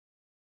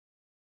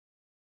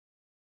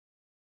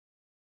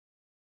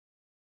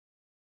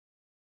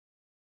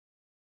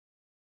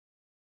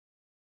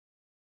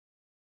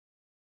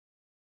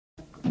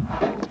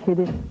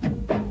Okay, this.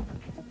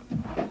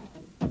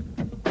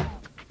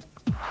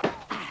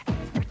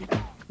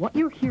 What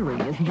you're hearing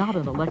is not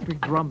an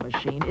electric drum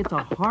machine. It's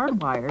a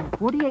hardwired,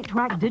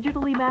 48-track,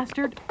 digitally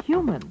mastered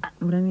human.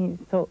 What I mean,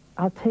 so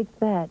I'll take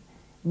that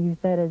and use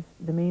that as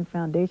the main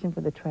foundation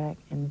for the track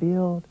and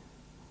build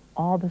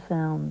all the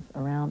sounds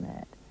around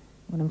that.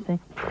 What I'm saying?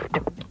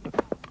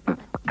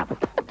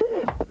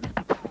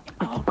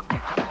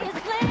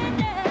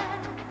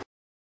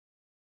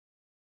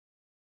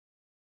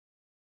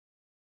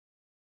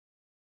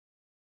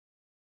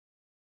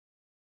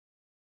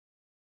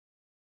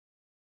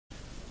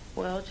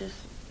 Well, just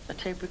a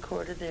tape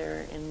recorder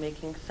there and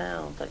making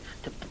sounds like.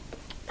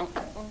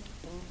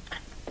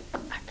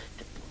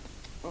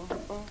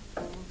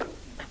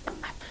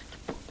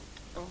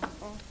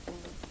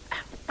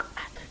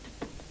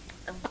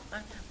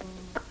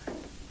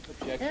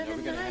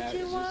 Every night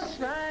you walk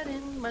right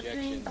in my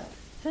dreams.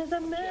 Since I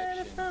met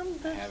her from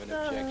the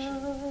start.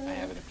 I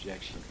have an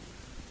objection.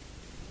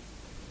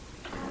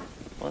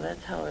 Well,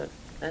 that's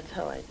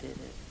how I did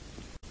it.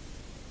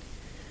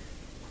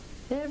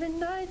 Every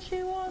night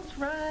she walks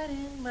right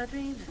in my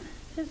dreams.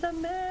 Since I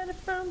met her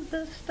from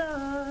the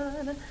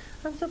start.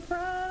 I'm so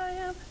proud I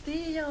am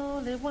the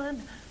only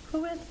one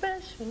who is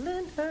special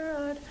in her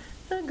heart.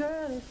 The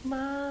girl is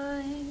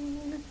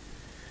mine.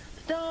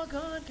 The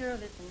doggone girl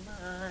is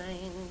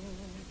mine.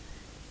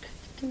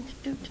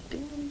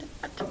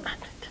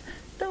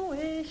 Don't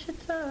waste your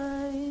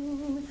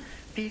time,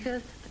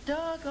 because the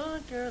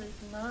doggone girl is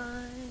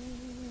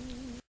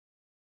mine.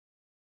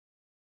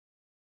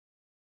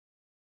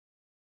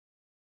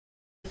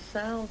 The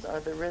sounds are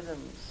the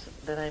rhythms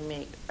that I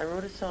make. I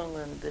wrote a song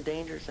on the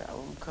Dangerous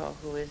album called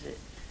Who Is It?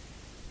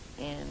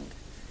 And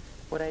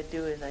what I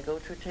do is I go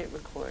to a tape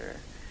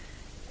recorder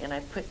and I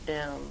put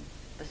down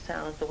the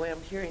sounds the way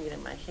I'm hearing it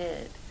in my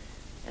head.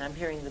 And I'm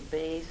hearing the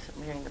bass,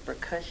 I'm hearing the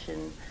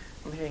percussion,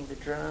 I'm hearing the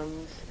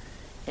drums,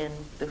 and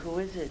the Who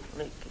Is It?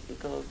 Like, it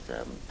goes,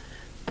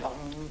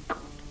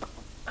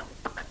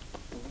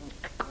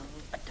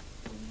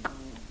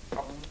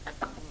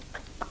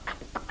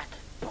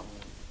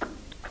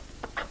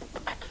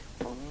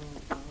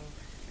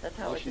 that's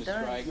how it's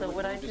done. So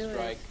what I do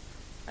is,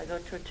 I go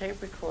to a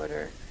tape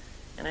recorder,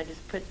 and I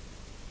just put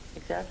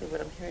exactly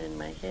what I'm hearing in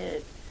my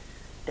head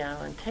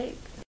down on tape.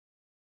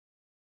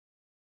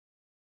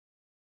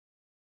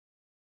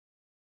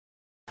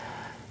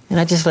 And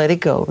I just let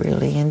it go,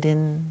 really. And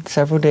then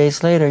several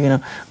days later, you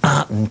know,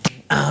 the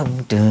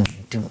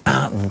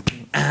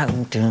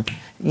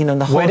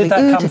whole. Where did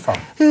that come from?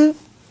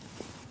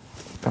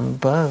 From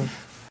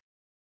above.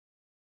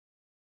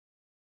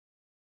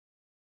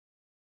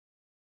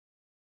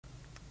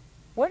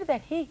 Where did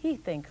that he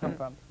thing come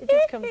from? It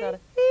just comes out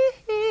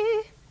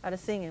of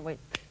singing. Wait.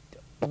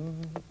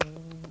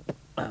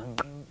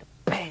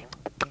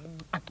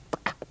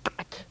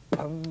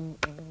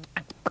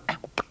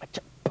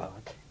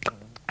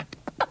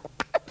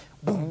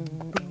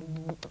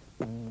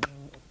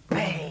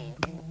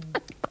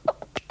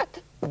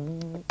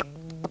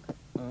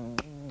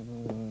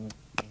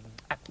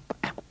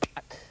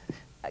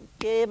 I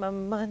gave my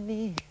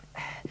money,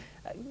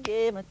 I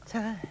gave my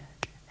time,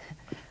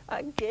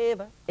 I gave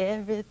her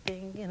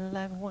everything in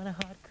life one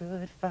heart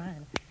could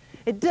find.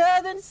 It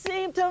doesn't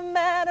seem to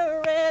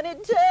matter and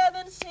it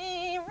doesn't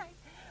seem right,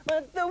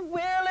 but the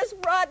will is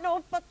right,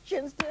 no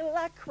fortune, still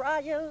I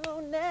cry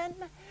alone at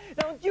night.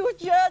 Don't you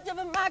judge of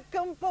my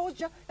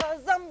composure,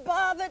 'cause I'm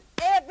bothered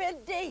every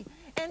day.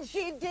 And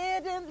she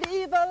didn't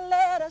leave a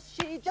letter,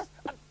 she just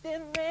up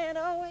and ran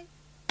away.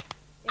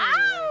 Anyway,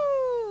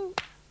 ow!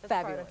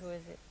 Fabulous. Who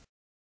is it?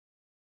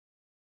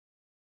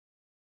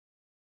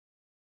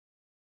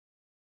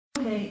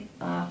 Okay,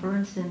 for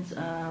instance,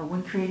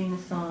 when creating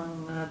the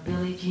song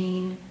Billie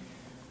Jean,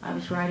 I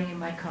was riding in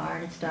my car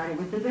and it started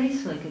with the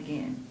bass lick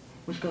again,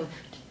 which goes.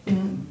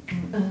 And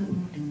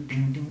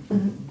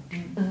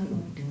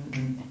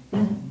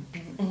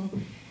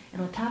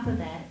on top of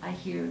that, I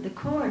hear the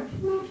chord.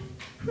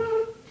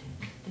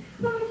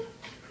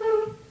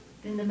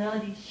 Then the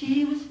melody,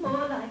 she was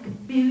more like a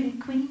beauty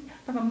queen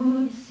from a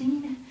movie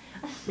scene.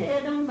 I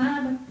said, oh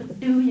mama, what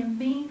do you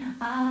mean?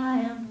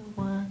 I am the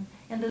one.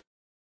 And the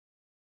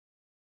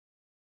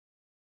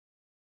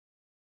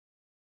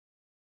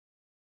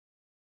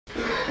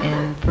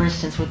And for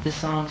instance, with the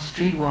song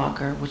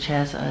Streetwalker, which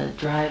has a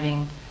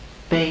driving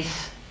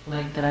bass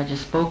lick that I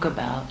just spoke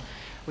about,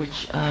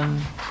 which I'll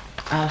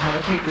have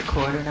a tape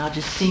recorder and I'll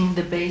just sing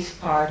the bass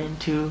part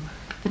into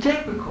the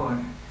tape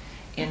recorder.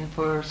 And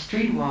for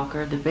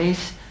Streetwalker, the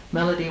bass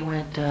melody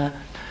went and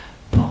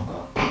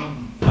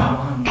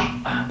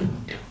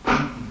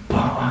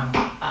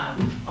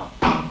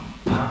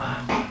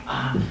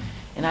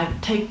I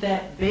take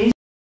that bass